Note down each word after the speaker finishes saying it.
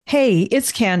Hey,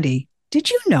 it's Candy. Did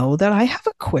you know that I have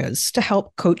a quiz to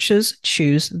help coaches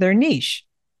choose their niche?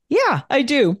 Yeah, I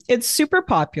do. It's super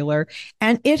popular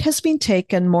and it has been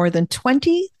taken more than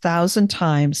 20,000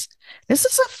 times. This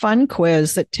is a fun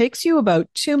quiz that takes you about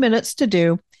 2 minutes to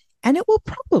do, and it will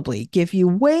probably give you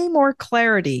way more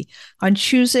clarity on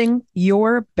choosing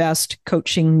your best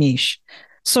coaching niche.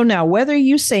 So now, whether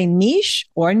you say niche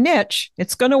or niche,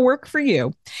 it's going to work for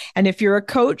you. And if you're a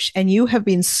coach and you have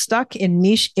been stuck in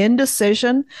niche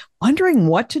indecision, wondering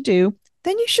what to do,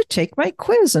 then you should take my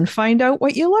quiz and find out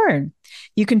what you learn.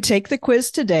 You can take the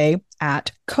quiz today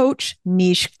at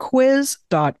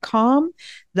coachnichequiz.com.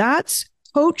 That's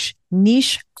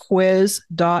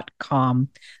coachnichequiz.com.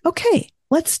 Okay,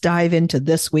 let's dive into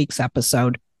this week's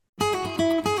episode.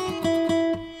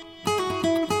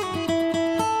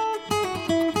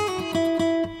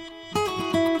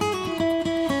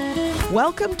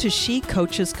 Welcome to She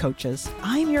Coaches Coaches.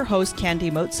 I'm your host,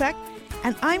 Candy Motzek,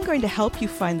 and I'm going to help you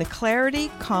find the clarity,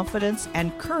 confidence,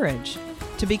 and courage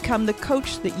to become the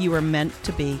coach that you are meant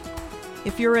to be.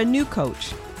 If you're a new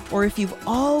coach, or if you've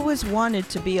always wanted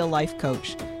to be a life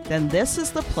coach, then this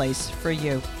is the place for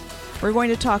you. We're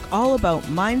going to talk all about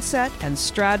mindset and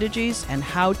strategies and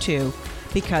how to,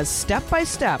 because step by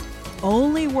step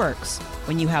only works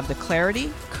when you have the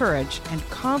clarity, courage, and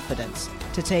confidence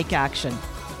to take action.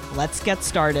 Let's get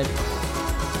started.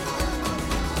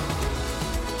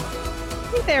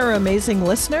 Hey there, amazing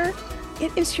listener.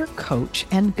 It is your coach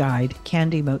and guide,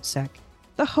 Candy Motzek,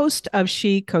 the host of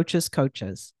She Coaches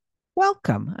Coaches.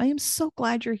 Welcome. I am so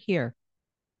glad you're here.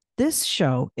 This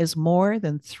show is more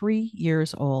than 3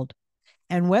 years old.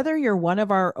 And whether you're one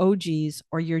of our OGs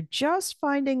or you're just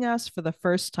finding us for the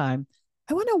first time,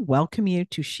 I want to welcome you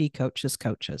to She Coaches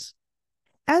Coaches.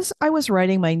 As I was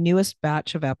writing my newest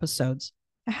batch of episodes,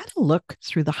 I had a look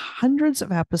through the hundreds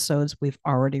of episodes we've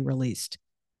already released.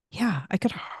 Yeah, I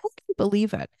could hardly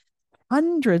believe it.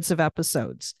 Hundreds of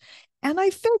episodes. And I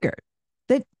figured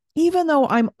that even though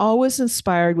I'm always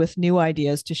inspired with new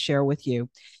ideas to share with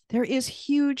you, there is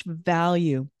huge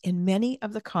value in many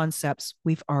of the concepts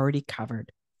we've already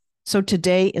covered. So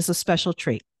today is a special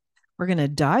treat. We're going to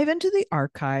dive into the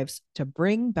archives to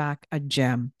bring back a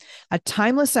gem, a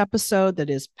timeless episode that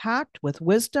is packed with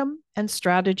wisdom and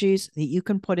strategies that you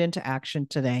can put into action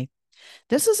today.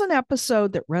 This is an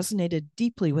episode that resonated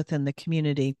deeply within the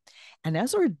community. And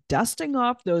as we're dusting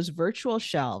off those virtual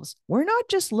shelves, we're not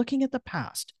just looking at the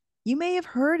past. You may have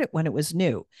heard it when it was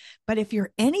new, but if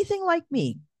you're anything like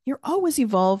me, you're always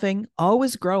evolving,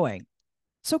 always growing.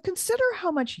 So consider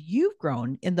how much you've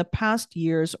grown in the past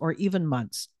years or even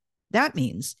months. That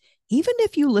means even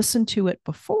if you listened to it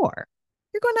before,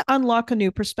 you're going to unlock a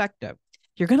new perspective.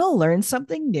 You're going to learn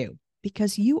something new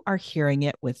because you are hearing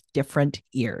it with different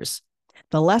ears.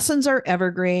 The lessons are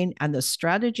evergreen, and the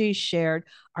strategies shared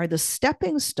are the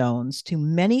stepping stones to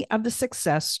many of the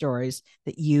success stories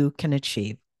that you can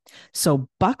achieve. So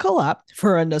buckle up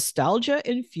for a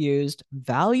nostalgia-infused,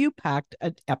 value-packed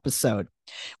episode.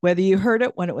 Whether you heard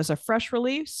it when it was a fresh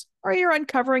release or you're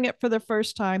uncovering it for the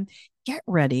first time, get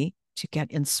ready to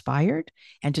get inspired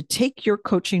and to take your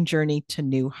coaching journey to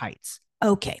new heights.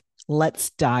 Okay,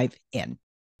 let's dive in.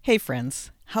 Hey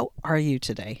friends, how are you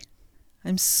today?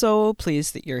 I'm so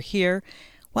pleased that you're here.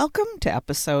 Welcome to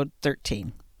episode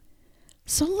 13.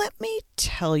 So let me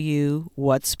tell you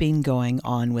what's been going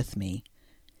on with me.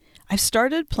 I've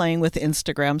started playing with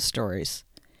Instagram stories.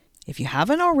 If you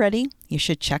haven't already, you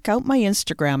should check out my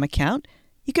Instagram account.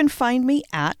 You can find me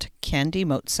at Candy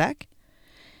Motzek.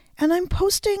 And I'm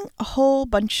posting a whole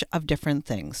bunch of different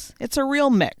things. It's a real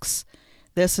mix.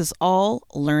 This is all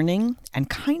learning and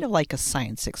kind of like a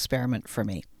science experiment for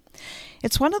me.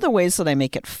 It's one of the ways that I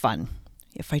make it fun.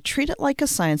 If I treat it like a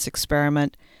science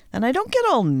experiment, then I don't get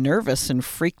all nervous and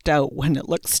freaked out when it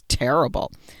looks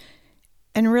terrible.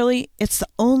 And really, it's the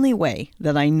only way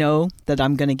that I know that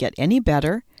I'm going to get any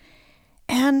better.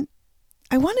 And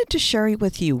I wanted to share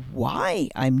with you why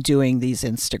I'm doing these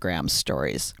Instagram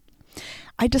stories.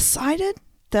 I decided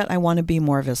that I want to be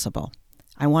more visible.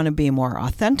 I want to be more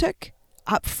authentic,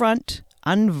 upfront,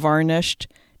 unvarnished,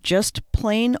 just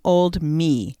plain old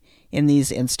me in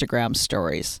these Instagram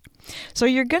stories. So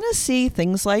you're going to see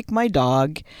things like my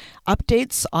dog,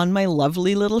 updates on my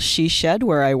lovely little she shed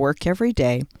where I work every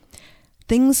day,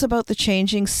 things about the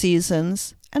changing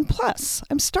seasons, and plus,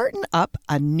 I'm starting up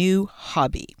a new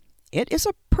hobby. It is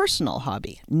a personal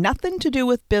hobby, nothing to do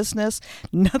with business,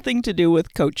 nothing to do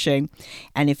with coaching.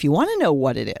 And if you want to know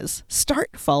what it is,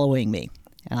 start following me.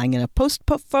 And I'm going to post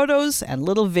photos and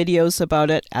little videos about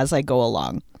it as I go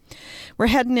along. We're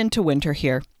heading into winter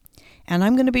here, and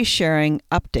I'm going to be sharing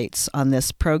updates on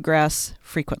this progress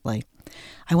frequently.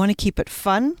 I want to keep it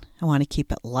fun. I want to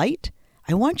keep it light.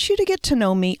 I want you to get to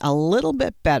know me a little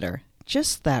bit better,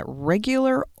 just that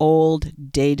regular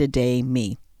old day-to-day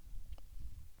me.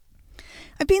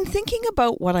 I've been thinking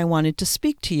about what I wanted to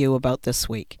speak to you about this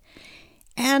week,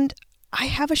 and I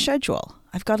have a schedule.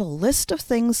 I've got a list of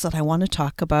things that I want to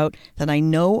talk about that I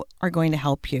know are going to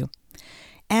help you.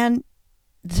 And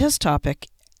this topic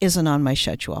isn't on my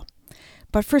schedule.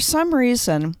 But for some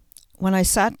reason, when I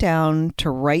sat down to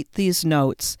write these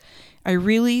notes, I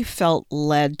really felt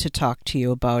led to talk to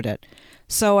you about it.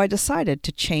 So I decided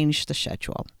to change the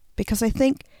schedule because I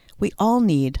think we all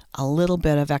need a little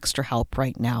bit of extra help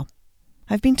right now.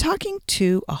 I've been talking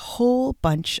to a whole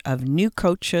bunch of new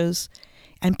coaches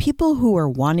and people who are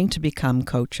wanting to become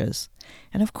coaches.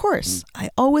 And of course, I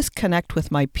always connect with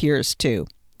my peers too.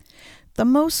 The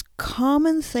most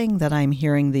common thing that I'm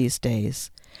hearing these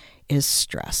days is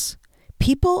stress.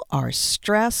 People are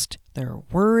stressed, they're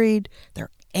worried, they're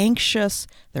anxious,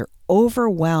 they're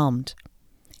overwhelmed.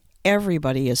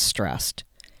 Everybody is stressed.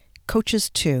 Coaches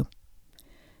too.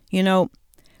 You know,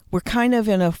 we're kind of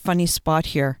in a funny spot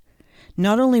here.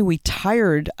 Not only are we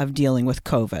tired of dealing with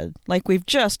COVID, like we've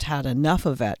just had enough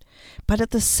of it, but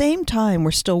at the same time,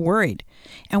 we're still worried.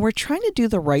 And we're trying to do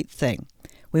the right thing.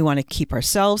 We want to keep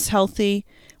ourselves healthy.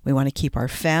 We want to keep our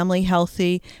family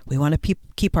healthy. We want to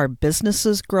keep our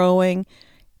businesses growing.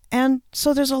 And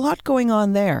so there's a lot going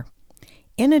on there.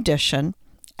 In addition,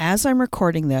 as I'm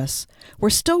recording this, we're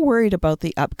still worried about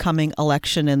the upcoming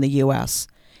election in the U.S.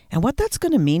 and what that's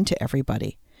going to mean to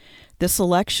everybody. This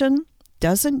election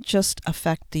doesn't just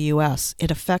affect the U.S., it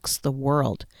affects the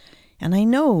world. And I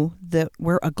know that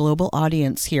we're a global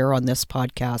audience here on this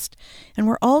podcast, and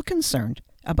we're all concerned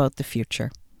about the future.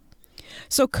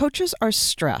 So coaches are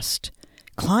stressed,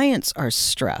 clients are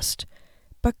stressed,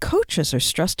 but coaches are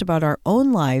stressed about our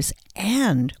own lives,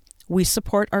 and we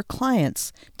support our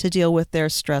clients to deal with their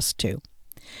stress too.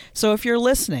 So if you're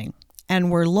listening and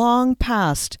we're long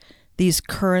past these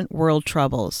current world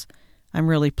troubles, I'm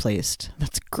really pleased.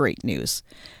 That's great news.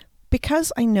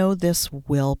 Because I know this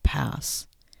will pass.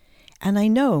 And I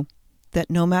know that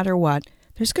no matter what,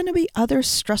 there's going to be other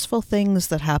stressful things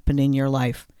that happen in your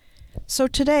life. So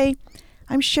today,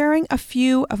 I'm sharing a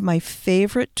few of my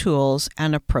favorite tools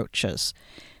and approaches.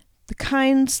 The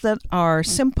kinds that are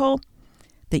simple,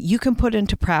 that you can put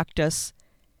into practice.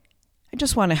 I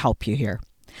just want to help you here.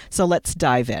 So let's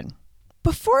dive in.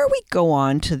 Before we go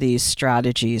on to these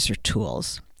strategies or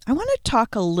tools, I want to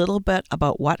talk a little bit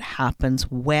about what happens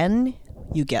when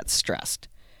you get stressed.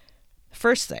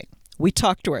 First thing, we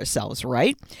talk to ourselves,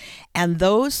 right? And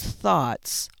those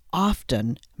thoughts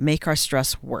often make our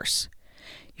stress worse.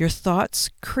 Your thoughts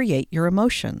create your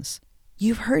emotions.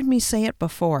 You've heard me say it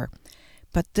before,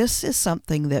 but this is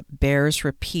something that bears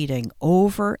repeating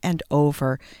over and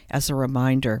over as a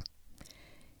reminder.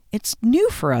 It's new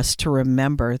for us to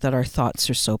remember that our thoughts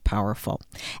are so powerful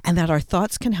and that our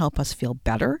thoughts can help us feel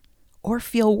better or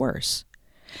feel worse.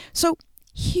 So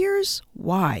here's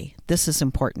why this is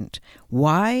important.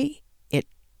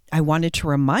 I wanted to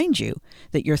remind you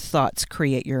that your thoughts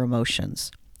create your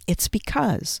emotions. It's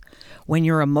because when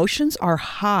your emotions are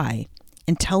high,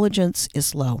 intelligence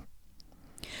is low.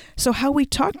 So how we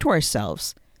talk to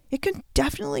ourselves, it can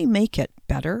definitely make it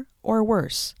better or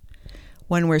worse.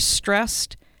 When we're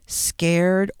stressed,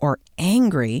 scared, or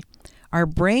angry, our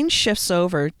brain shifts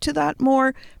over to that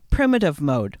more primitive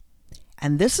mode.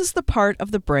 And this is the part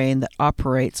of the brain that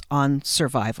operates on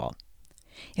survival.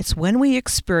 It's when we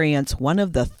experience one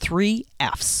of the 3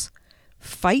 F's: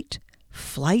 fight,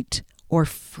 flight, or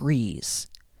freeze.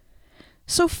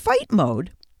 So fight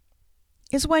mode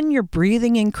is when your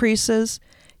breathing increases,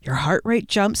 your heart rate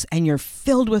jumps, and you're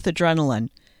filled with adrenaline.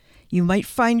 You might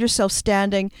find yourself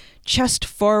standing, chest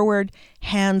forward,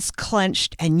 hands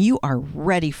clenched, and you are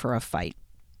ready for a fight.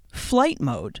 Flight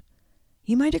mode,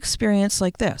 you might experience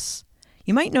like this.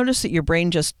 You might notice that your brain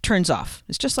just turns off.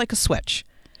 It's just like a switch.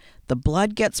 The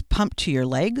blood gets pumped to your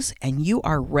legs, and you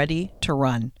are ready to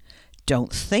run.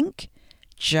 Don't think,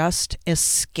 just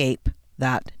escape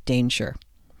that danger.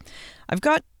 I've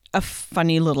got a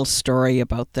funny little story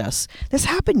about this. This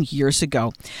happened years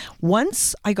ago.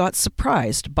 Once I got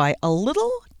surprised by a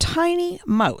little tiny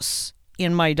mouse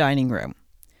in my dining room.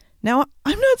 Now,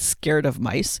 I'm not scared of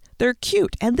mice. They're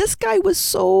cute. And this guy was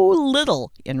so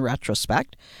little in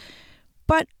retrospect.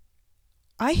 But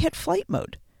I hit flight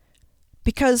mode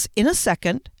because in a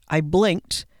second I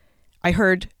blinked. I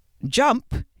heard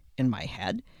jump in my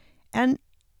head and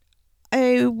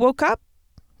I woke up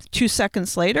 2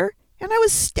 seconds later and I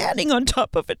was standing on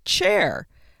top of a chair.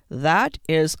 That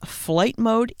is flight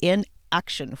mode in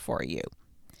action for you.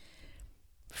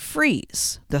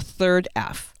 Freeze, the third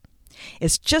F,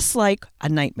 is just like a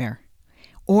nightmare.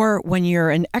 Or when you're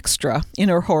an extra in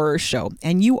a horror show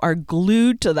and you are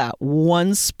glued to that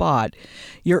one spot.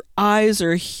 Your eyes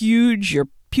are huge, your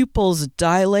pupils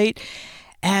dilate,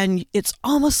 and it's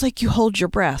almost like you hold your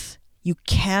breath. You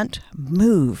can't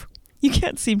move. You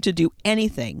can't seem to do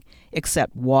anything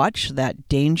except watch that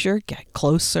danger get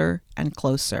closer and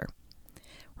closer.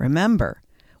 Remember,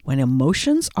 when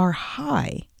emotions are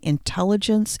high,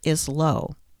 intelligence is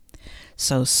low.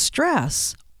 So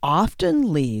stress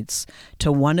often leads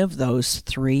to one of those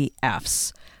three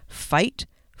F's: fight,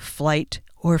 flight,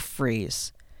 or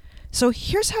freeze. So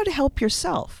here's how to help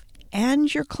yourself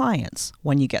and your clients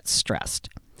when you get stressed.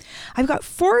 I've got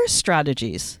 4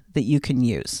 strategies that you can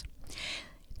use.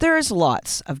 There's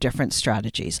lots of different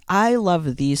strategies. I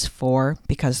love these 4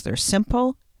 because they're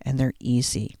simple and they're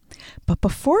easy. But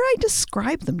before I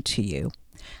describe them to you,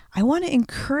 I want to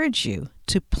encourage you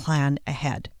to plan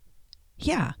ahead.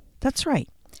 Yeah, that's right.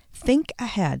 Think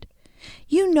ahead.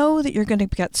 You know that you're going to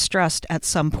get stressed at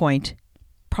some point,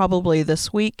 probably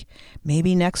this week,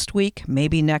 maybe next week,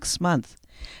 maybe next month.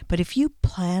 But if you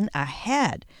plan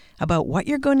ahead about what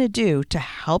you're going to do to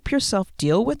help yourself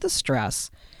deal with the stress,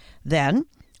 then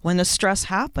when the stress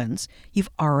happens, you've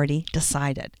already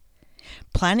decided.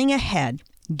 Planning ahead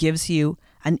gives you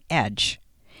an edge.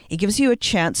 It gives you a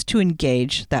chance to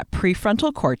engage that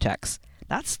prefrontal cortex.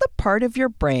 That's the part of your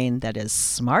brain that is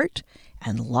smart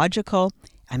and logical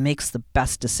and makes the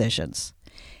best decisions.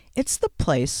 It's the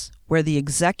place where the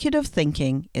executive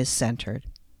thinking is centered.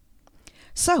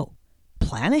 So,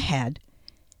 plan ahead.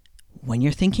 When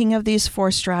you're thinking of these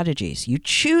 4 strategies, you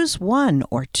choose 1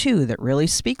 or 2 that really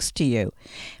speaks to you.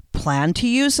 Plan to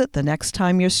use it the next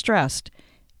time you're stressed.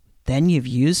 Then you've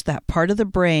used that part of the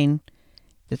brain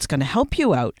that's going to help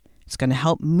you out. It's going to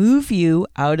help move you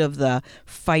out of the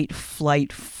fight,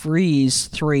 flight, freeze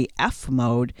 3F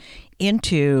mode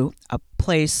into a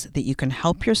place that you can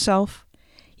help yourself,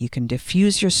 you can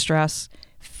diffuse your stress,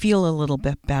 feel a little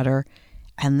bit better,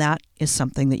 and that is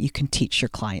something that you can teach your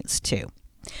clients too.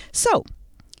 So,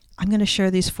 I'm going to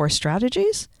share these 4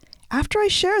 strategies. After I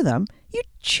share them, you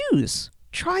choose.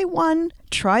 Try one,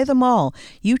 try them all.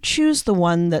 You choose the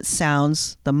one that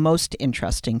sounds the most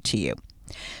interesting to you.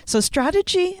 So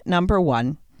strategy number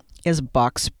 1 is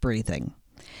box breathing.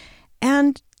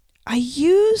 And I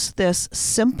use this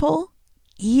simple,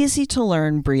 easy to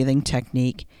learn breathing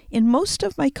technique in most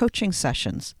of my coaching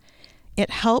sessions. It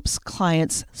helps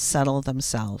clients settle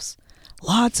themselves.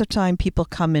 Lots of time people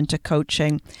come into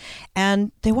coaching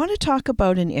and they want to talk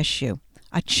about an issue,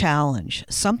 a challenge,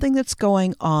 something that's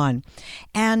going on.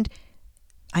 And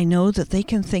I know that they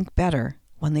can think better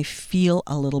when they feel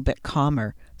a little bit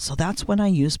calmer. So that's when I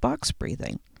use box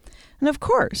breathing. And of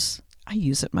course, I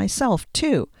use it myself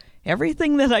too.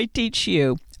 Everything that I teach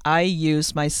you, I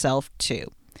use myself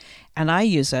too. And I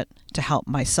use it to help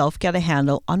myself get a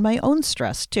handle on my own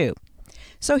stress too.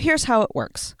 So here's how it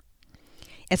works.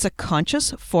 It's a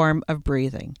conscious form of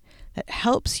breathing that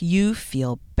helps you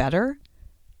feel better,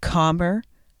 calmer,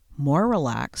 more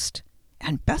relaxed,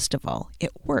 and best of all,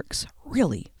 it works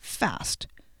really fast.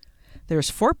 There's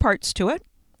 4 parts to it,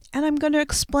 and I'm going to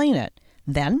explain it.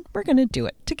 Then we're going to do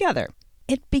it together.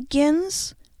 It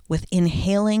begins with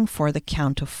inhaling for the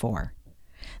count of 4.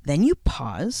 Then you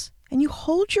pause and you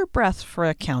hold your breath for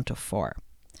a count of 4.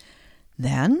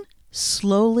 Then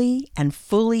slowly and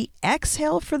fully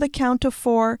exhale for the count of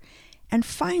 4. And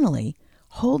finally,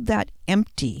 hold that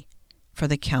empty for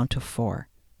the count of 4.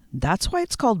 That's why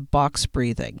it's called box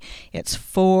breathing. It's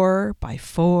 4 by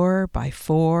 4 by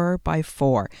 4 by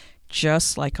 4,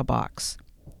 just like a box.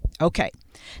 Okay,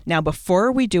 now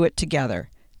before we do it together,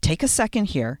 take a second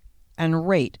here and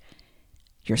rate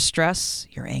your stress,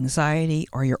 your anxiety,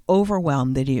 or your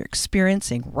overwhelm that you're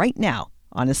experiencing right now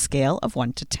on a scale of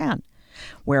 1 to 10,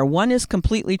 where 1 is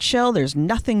completely chill, there's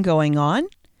nothing going on,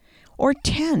 or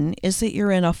 10 is that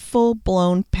you're in a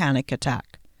full-blown panic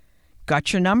attack.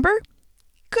 Got your number?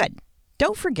 Good.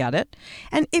 Don't forget it.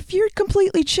 And if you're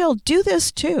completely chill, do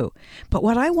this too. But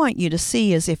what I want you to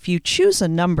see is if you choose a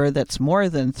number that's more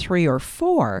than 3 or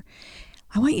 4,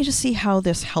 I want you to see how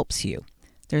this helps you.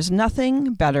 There's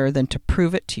nothing better than to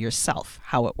prove it to yourself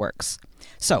how it works.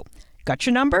 So, got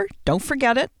your number? Don't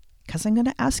forget it, because I'm going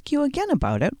to ask you again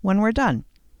about it when we're done.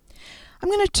 I'm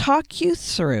going to talk you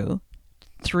through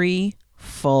 3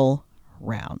 full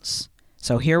rounds.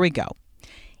 So here we go.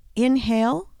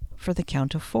 Inhale for the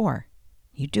count of 4.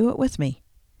 You do it with me.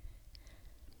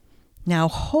 Now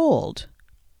hold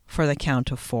for the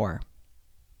count of 4.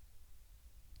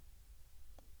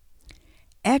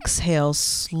 Exhale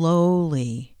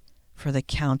slowly for the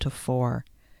count of 4.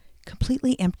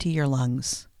 completely empty your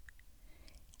lungs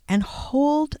and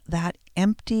hold that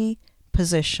empty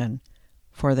position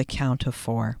for the count of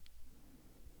 4.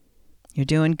 You're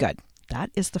doing good. That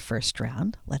is the first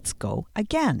round. Let's go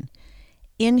again.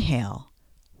 Inhale.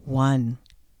 1,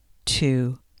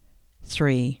 2,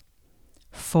 3,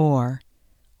 4.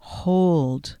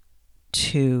 Hold.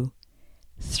 2,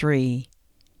 3,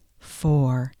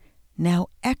 4. Now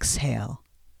exhale.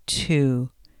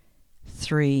 2,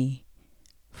 3,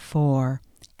 4.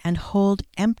 And hold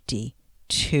empty.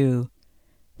 2,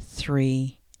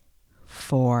 3,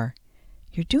 4.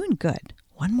 You're doing good.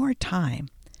 One more time.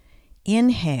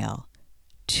 Inhale.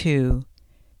 2,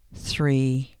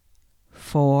 3,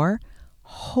 4.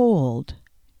 Hold.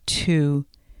 2,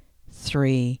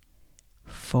 3,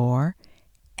 4.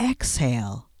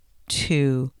 Exhale.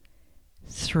 2,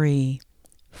 3,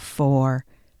 4.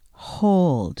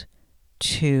 Hold.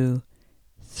 2,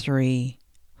 3,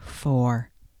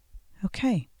 4.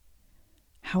 Okay.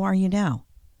 How are you now?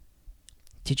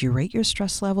 Did you rate your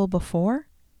stress level before?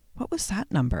 What was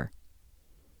that number?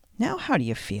 Now how do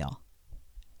you feel?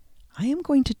 I am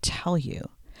going to tell you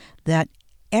that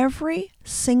every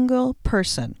single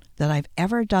person that I've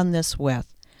ever done this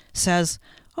with says,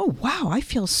 "Oh, wow, I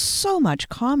feel so much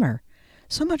calmer,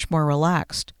 so much more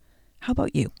relaxed." How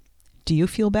about you? Do you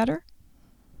feel better?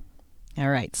 All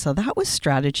right, so that was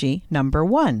strategy number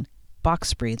 1,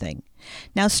 box breathing.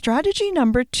 Now, strategy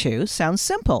number 2 sounds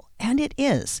simple, and it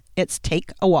is. It's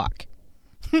take a walk.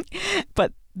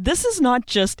 But this is not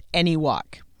just any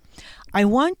walk. I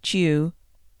want you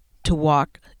to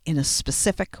walk in a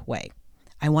specific way.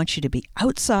 I want you to be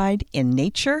outside in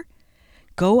nature,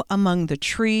 go among the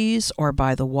trees or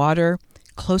by the water,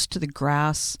 close to the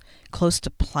grass, close to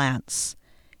plants.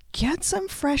 Get some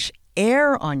fresh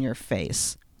air on your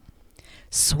face.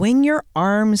 Swing your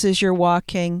arms as you're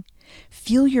walking.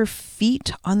 Feel your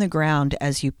feet on the ground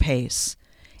as you pace.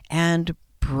 And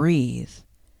breathe.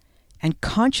 And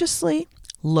consciously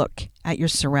look at your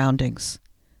surroundings.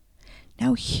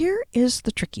 Now here is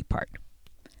the tricky part.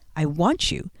 I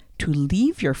want you to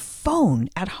leave your phone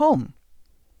at home,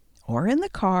 or in the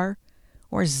car,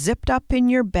 or zipped up in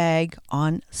your bag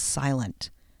on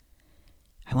silent.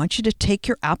 I want you to take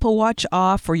your Apple Watch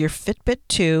off or your Fitbit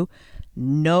too.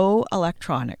 No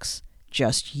electronics,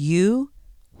 just you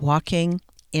walking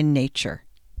in nature.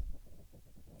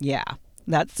 Yeah,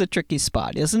 that's the tricky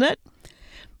spot, isn't it?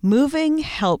 Moving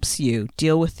helps you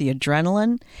deal with the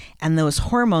adrenaline and those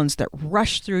hormones that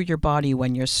rush through your body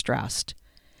when you're stressed.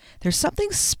 There's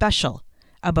something special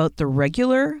about the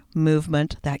regular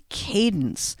movement, that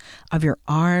cadence of your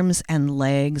arms and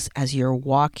legs as you're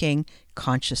walking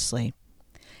consciously.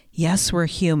 Yes, we're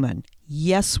human.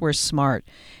 Yes, we're smart.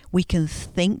 We can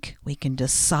think, we can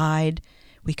decide,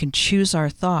 we can choose our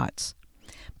thoughts.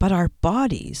 But our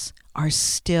bodies are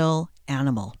still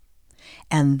animal.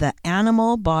 And the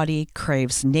animal body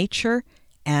craves nature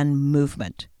and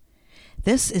movement.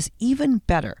 This is even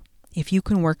better if you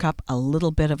can work up a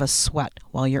little bit of a sweat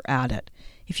while you're at it.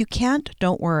 If you can't,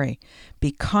 don't worry.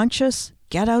 Be conscious,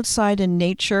 get outside in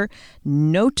nature,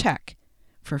 no tech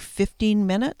for 15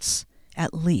 minutes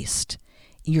at least.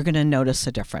 You're going to notice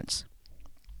a difference.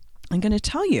 I'm going to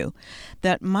tell you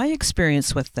that my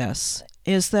experience with this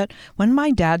is that when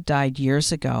my dad died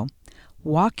years ago,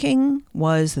 walking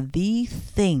was the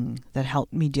thing that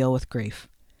helped me deal with grief.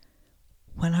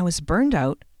 When I was burned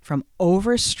out from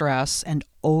overstress and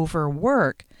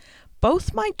overwork,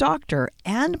 both my doctor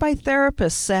and my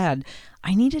therapist said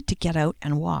I needed to get out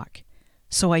and walk.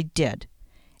 So I did.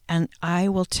 And I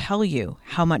will tell you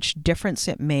how much difference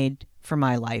it made for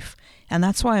my life. And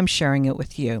that's why I'm sharing it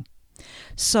with you.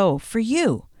 So for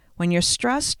you, when you're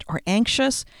stressed or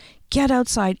anxious, get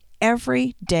outside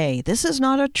every day. This is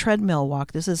not a treadmill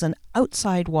walk. This is an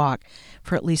outside walk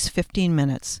for at least 15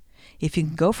 minutes. If you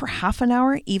can go for half an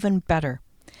hour, even better.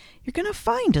 You're going to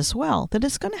find as well that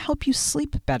it's going to help you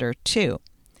sleep better too.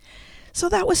 So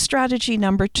that was strategy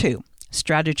number 2.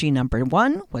 Strategy number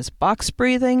 1 was box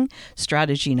breathing.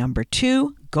 Strategy number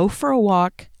 2, go for a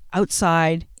walk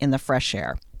outside in the fresh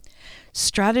air.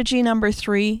 Strategy number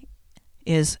 3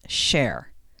 is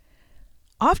share.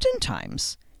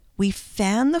 Oftentimes, we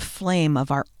fan the flame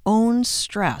of our own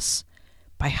stress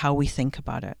by how we think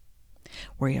about it.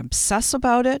 We obsess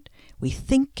about it. We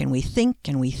think and we think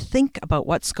and we think about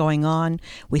what's going on.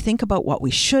 We think about what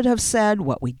we should have said,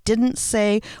 what we didn't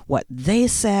say, what they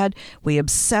said. We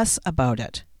obsess about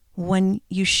it. When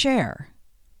you share,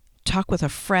 talk with a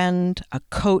friend, a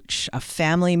coach, a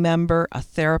family member, a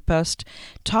therapist,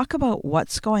 talk about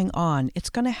what's going on.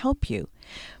 It's going to help you.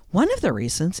 One of the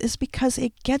reasons is because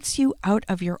it gets you out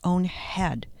of your own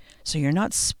head. So you're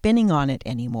not spinning on it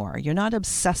anymore. You're not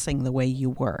obsessing the way you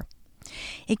were.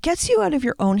 It gets you out of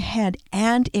your own head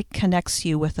and it connects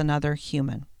you with another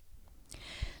human.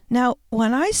 Now,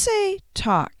 when I say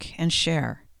talk and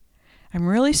share, I'm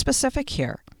really specific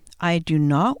here. I do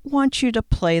not want you to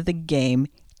play the game,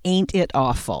 Ain't It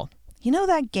Awful? You know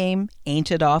that game,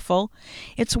 Ain't It Awful?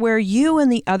 It's where you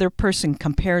and the other person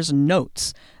compares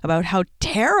notes about how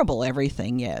terrible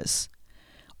everything is.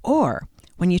 Or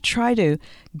when you try to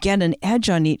get an edge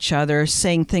on each other,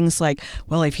 saying things like,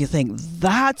 well, if you think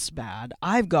that's bad,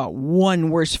 I've got one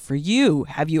worse for you.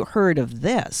 Have you heard of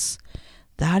this?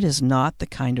 That is not the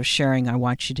kind of sharing I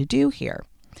want you to do here,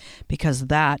 because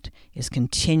that is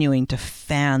continuing to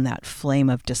fan that flame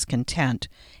of discontent,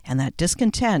 and that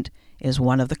discontent is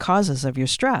one of the causes of your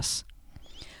stress.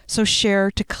 So share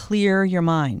to clear your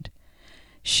mind.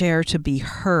 Share to be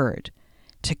heard,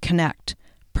 to connect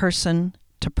person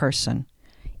to person.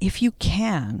 If you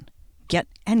can, get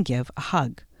and give a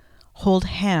hug, hold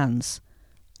hands,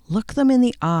 look them in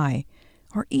the eye,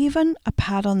 or even a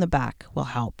pat on the back will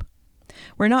help.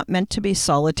 We're not meant to be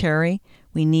solitary.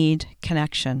 We need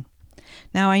connection.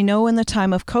 Now, I know in the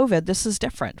time of COVID, this is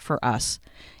different for us,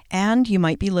 and you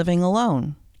might be living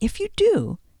alone. If you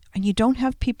do, and you don't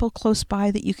have people close by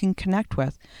that you can connect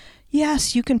with,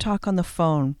 yes, you can talk on the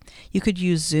phone. You could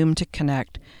use Zoom to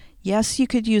connect. Yes, you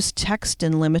could use text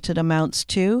in limited amounts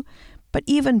too, but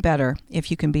even better if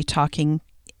you can be talking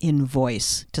in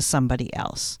voice to somebody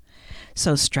else.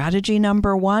 So strategy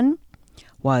number 1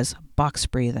 was box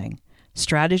breathing.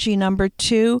 Strategy number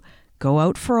 2, go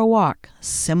out for a walk.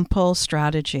 Simple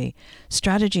strategy.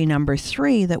 Strategy number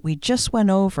 3 that we just went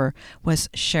over was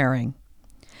sharing.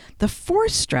 The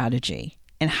 4th strategy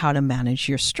in how to manage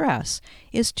your stress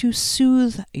is to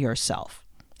soothe yourself.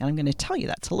 And I'm going to tell you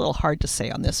that's a little hard to say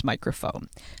on this microphone.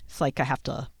 It's like I have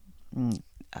to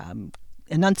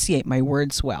enunciate my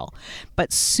words well.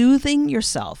 But soothing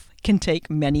yourself can take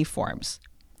many forms.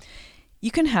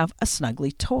 You can have a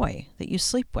snuggly toy that you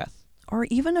sleep with, or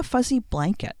even a fuzzy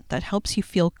blanket that helps you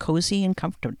feel cozy and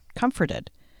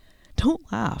comforted.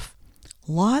 Don't laugh.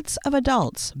 Lots of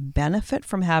adults benefit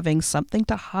from having something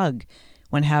to hug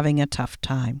when having a tough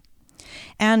time.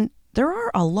 And there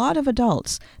are a lot of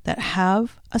adults that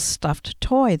have a stuffed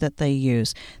toy that they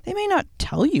use. They may not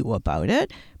tell you about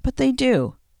it, but they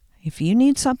do. If you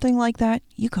need something like that,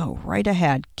 you go right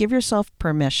ahead. Give yourself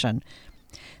permission.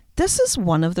 This is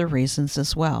one of the reasons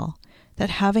as well that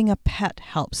having a pet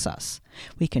helps us.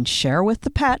 We can share with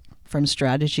the pet from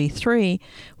strategy 3.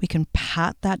 We can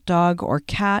pat that dog or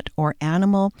cat or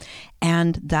animal,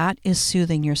 and that is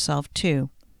soothing yourself too.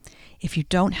 If you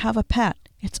don't have a pet,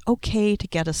 it's okay to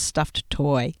get a stuffed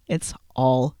toy. It's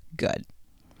all good.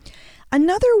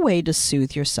 Another way to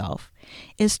soothe yourself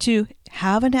is to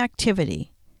have an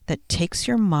activity that takes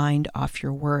your mind off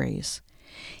your worries.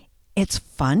 It's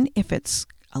fun if it's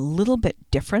a little bit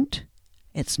different.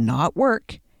 It's not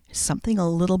work. It's something a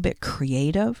little bit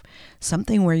creative,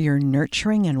 something where you're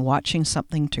nurturing and watching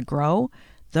something to grow.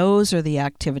 Those are the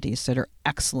activities that are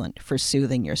excellent for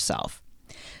soothing yourself.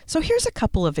 So here's a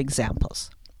couple of examples.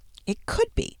 It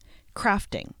could be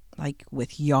crafting, like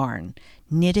with yarn,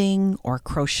 knitting, or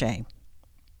crochet.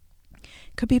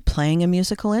 It could be playing a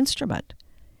musical instrument.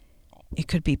 It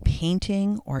could be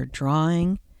painting or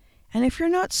drawing. And if you're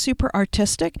not super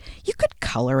artistic, you could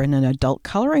color in an adult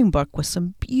coloring book with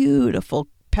some beautiful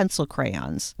pencil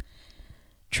crayons.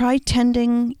 Try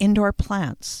tending indoor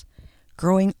plants,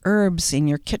 growing herbs in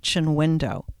your kitchen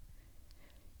window.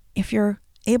 If you're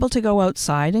able to go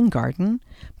outside and garden,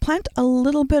 plant a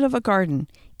little bit of a garden,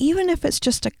 even if it's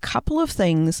just a couple of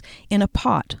things in a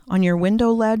pot on your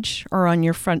window ledge or on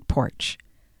your front porch.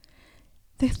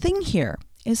 The thing here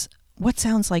is what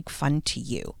sounds like fun to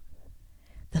you.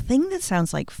 The thing that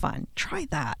sounds like fun, try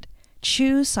that.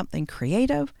 Choose something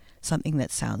creative, something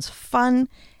that sounds fun,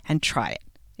 and try it.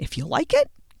 If you like it,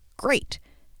 great.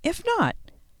 If not,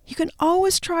 you can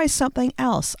always try something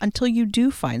else until you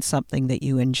do find something that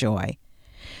you enjoy.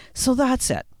 So that's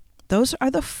it. Those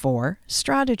are the 4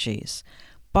 strategies.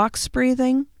 Box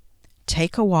breathing,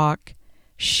 take a walk,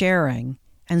 sharing,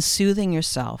 and soothing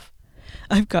yourself.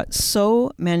 I've got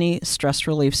so many stress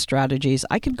relief strategies.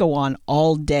 I could go on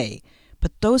all day,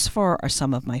 but those 4 are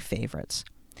some of my favorites.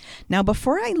 Now,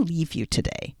 before I leave you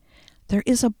today, there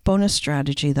is a bonus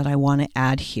strategy that I want to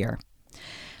add here.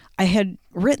 I had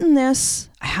written this,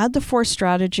 I had the 4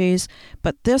 strategies,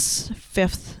 but this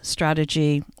 5th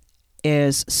strategy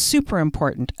is super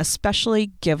important,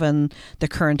 especially given the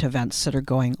current events that are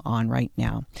going on right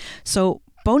now. So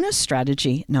bonus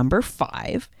strategy number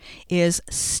 5 is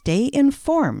stay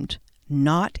informed,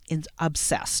 not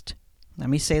obsessed. Let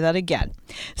me say that again.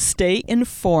 Stay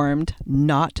informed,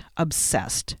 not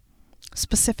obsessed.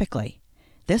 Specifically,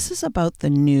 this is about the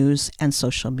news and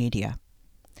social media.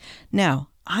 Now,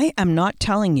 I am not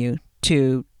telling you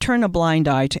to turn a blind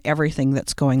eye to everything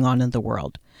that's going on in the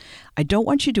world. I don't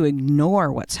want you to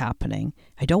ignore what's happening.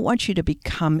 I don't want you to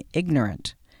become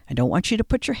ignorant. I don't want you to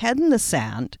put your head in the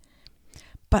sand,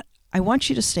 but I want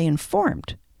you to stay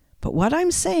informed. But what I'm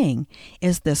saying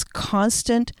is this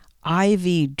constant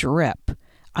IV drip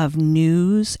of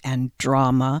news and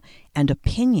drama and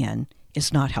opinion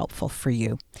is not helpful for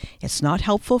you. It's not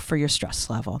helpful for your stress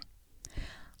level.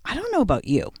 I don't know about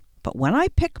you, but when I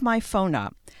pick my phone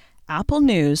up, Apple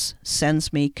News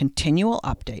sends me continual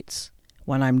updates.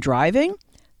 When I'm driving,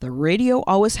 the radio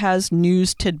always has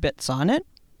news tidbits on it.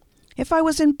 If I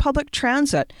was in public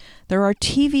transit, there are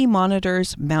TV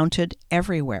monitors mounted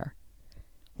everywhere.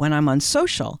 When I'm on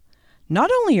social, not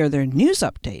only are there news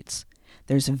updates,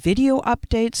 there's video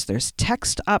updates, there's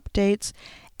text updates,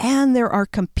 and there are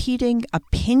competing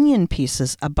opinion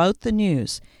pieces about the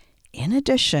news. In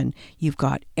addition, you've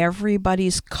got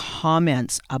everybody's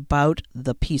comments about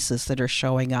the pieces that are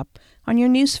showing up on your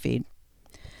newsfeed.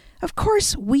 Of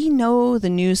course, we know the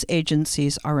news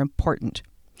agencies are important.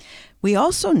 We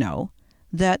also know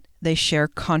that they share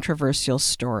controversial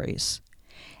stories.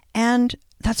 And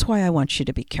that's why I want you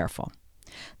to be careful.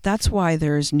 That's why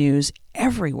there's news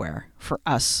everywhere for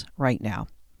us right now.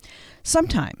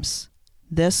 Sometimes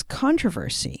this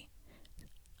controversy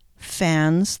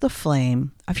fans the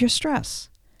flame of your stress.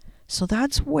 So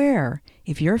that's where,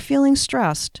 if you're feeling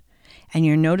stressed and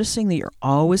you're noticing that you're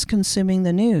always consuming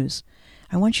the news,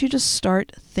 I want you to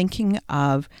start thinking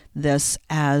of this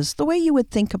as the way you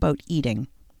would think about eating.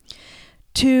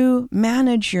 To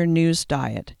manage your news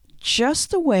diet, just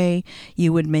the way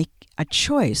you would make a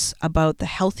choice about the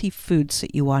healthy foods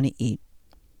that you want to eat.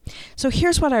 So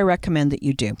here's what I recommend that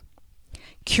you do.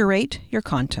 Curate your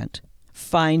content.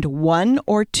 Find 1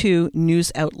 or 2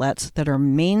 news outlets that are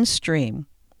mainstream,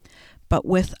 but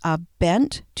with a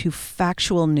bent to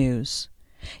factual news.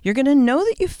 You're going to know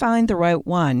that you find the right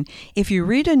one if you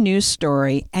read a news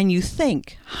story and you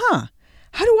think, how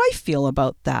do I feel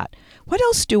about that? What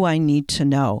else do I need to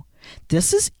know?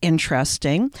 This is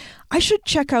interesting. I should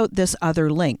check out this other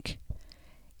link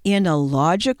in a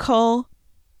logical,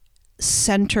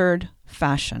 centered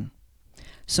fashion.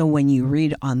 So when you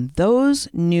read on those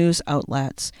news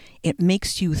outlets, it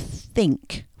makes you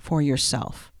think for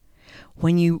yourself.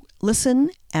 When you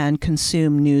listen and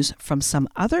consume news from some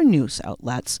other news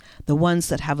outlets, the ones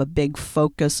that have a big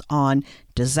focus on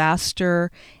disaster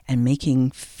and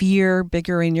making fear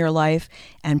bigger in your life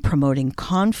and promoting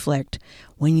conflict,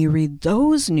 when you read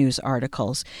those news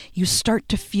articles, you start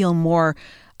to feel more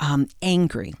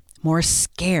angry, more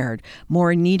scared,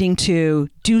 more needing to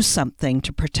do something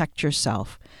to protect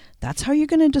yourself. That's how you're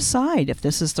going to decide if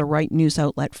this is the right news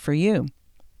outlet for you.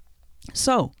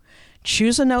 So,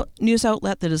 choose a news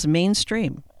outlet that is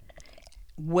mainstream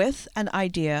with an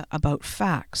idea about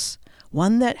facts,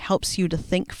 one that helps you to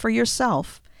think for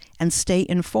yourself and stay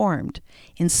informed,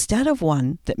 instead of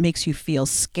one that makes you feel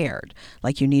scared,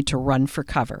 like you need to run for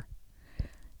cover.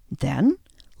 Then,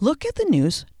 look at the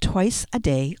news twice a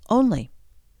day only.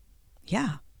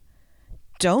 Yeah.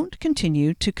 Don't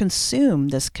continue to consume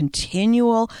this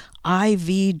continual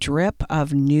IV drip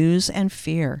of news and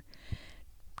fear.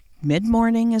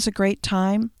 Mid-morning is a great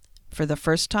time for the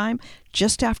first time,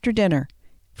 just after dinner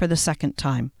for the second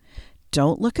time.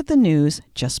 Don't look at the news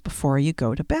just before you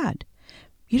go to bed.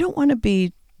 You don't want to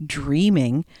be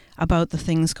dreaming about the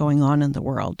things going on in the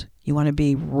world. You want to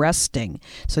be resting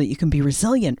so that you can be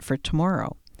resilient for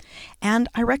tomorrow. And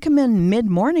I recommend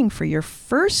mid-morning for your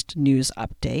first news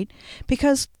update,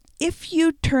 because if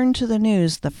you turn to the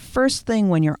news the first thing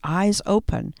when your eyes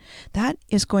open, that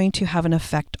is going to have an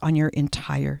effect on your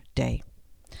entire day.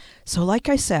 So like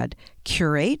I said,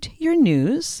 curate your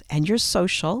news and your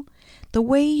social the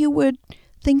way you would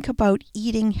think about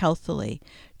eating healthily.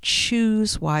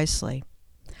 Choose wisely.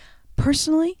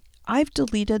 Personally, I've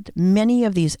deleted many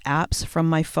of these apps from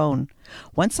my phone.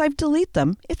 Once I've deleted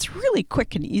them, it's really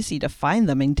quick and easy to find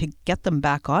them and to get them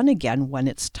back on again when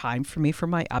it's time for me for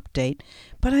my update.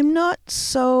 But I'm not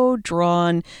so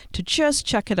drawn to just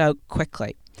check it out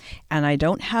quickly. And I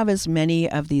don't have as many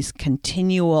of these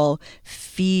continual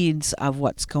feeds of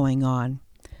what's going on.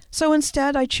 So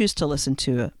instead, I choose to listen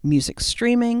to music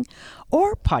streaming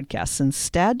or podcasts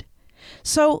instead.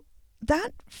 So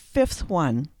that fifth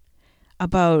one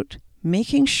about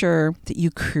making sure that you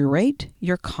curate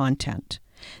your content,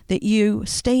 that you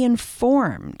stay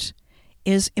informed,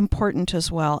 is important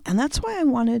as well. And that's why I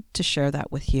wanted to share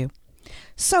that with you.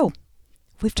 So,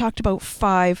 we've talked about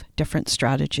 5 different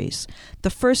strategies. The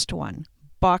first one,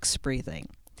 box breathing.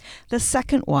 The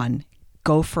second one,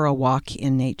 go for a walk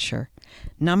in nature.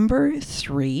 Number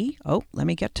 3, let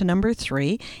me get to number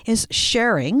 3, is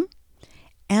sharing.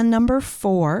 And number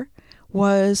 4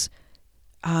 was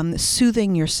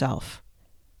soothing yourself.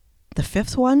 The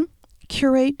 5th one,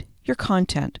 curate your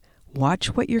content.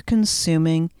 Watch what you're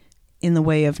consuming in the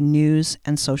way of news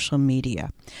and social media.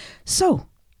 So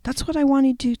that's what I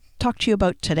wanted to talk to you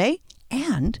about today.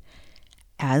 And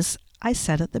as I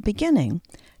said at the beginning,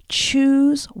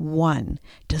 choose one.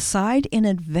 Decide in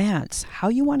advance how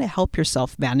you want to help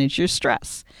yourself manage your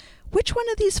stress. Which one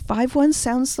of these 5 ones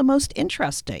sounds the most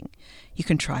interesting? You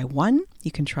can try 1,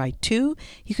 you can try 2,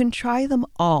 you can try them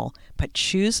all, but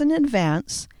choose in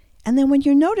advance. And then when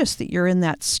you notice that you're in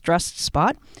that stressed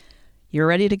spot, you're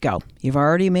ready to go. You've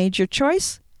already made your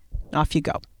choice. Off you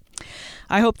go.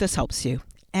 I hope this helps you.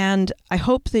 And I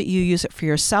hope that you use it for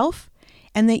yourself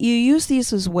and that you use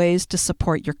these as ways to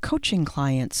support your coaching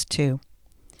clients too.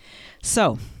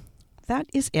 So that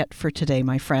is it for today,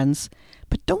 my friends.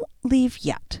 But don't leave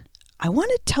yet. I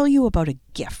want to tell you about a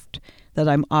gift that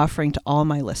I'm offering to all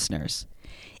my listeners.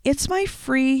 It's my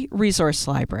free resource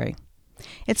library.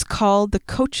 It's called the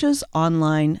Coaches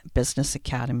Online Business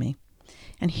Academy.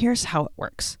 And here's how it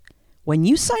works. When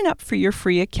you sign up for your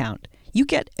free account, you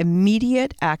get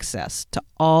immediate access to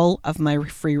all of my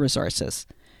free resources.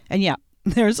 And yeah,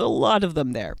 there's a lot of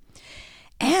them there.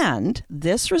 And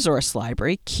this resource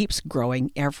library keeps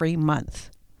growing every month.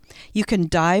 You can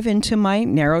dive into my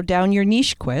Narrow Down Your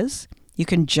Niche quiz. You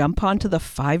can jump onto the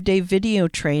 5-day video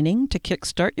training to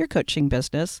kickstart your coaching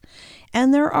business.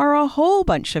 And there are a whole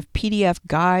bunch of PDF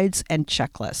guides and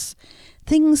checklists.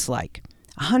 Things like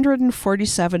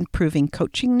 147 proving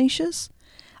coaching niches,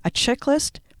 a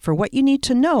checklist for what you need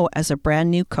to know as a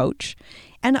brand new coach,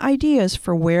 and ideas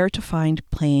for where to find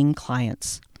paying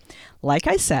clients. Like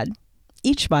I said,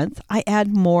 each month I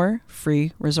add more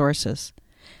free resources.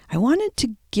 I wanted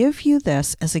to give you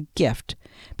this as a gift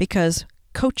because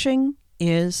coaching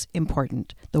is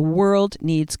important. The world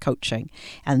needs coaching.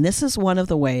 And this is one of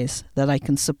the ways that I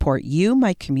can support you,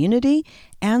 my community,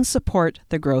 and support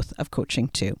the growth of coaching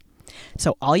too.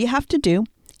 So all you have to do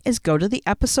is go to the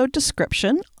episode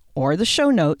description or the show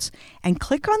notes and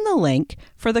click on the link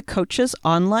for the Coaches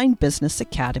Online Business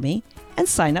Academy and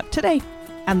sign up today.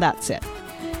 And that's it.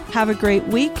 Have a great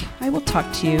week. I will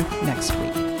talk to you next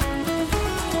week.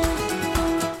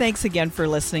 Thanks again for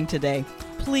listening today.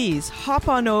 Please hop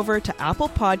on over to Apple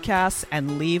Podcasts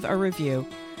and leave a review.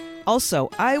 Also,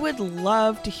 I would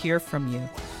love to hear from you.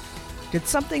 Did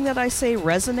something that I say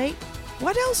resonate?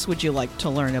 What else would you like to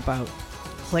learn about?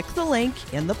 Click the link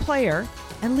in the player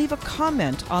and leave a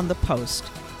comment on the post.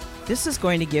 This is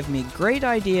going to give me great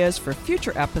ideas for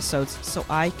future episodes so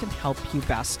I can help you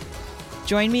best.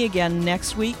 Join me again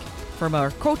next week for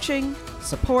more coaching,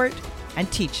 support,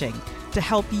 and teaching to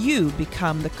help you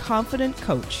become the confident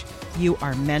coach you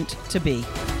are meant to be.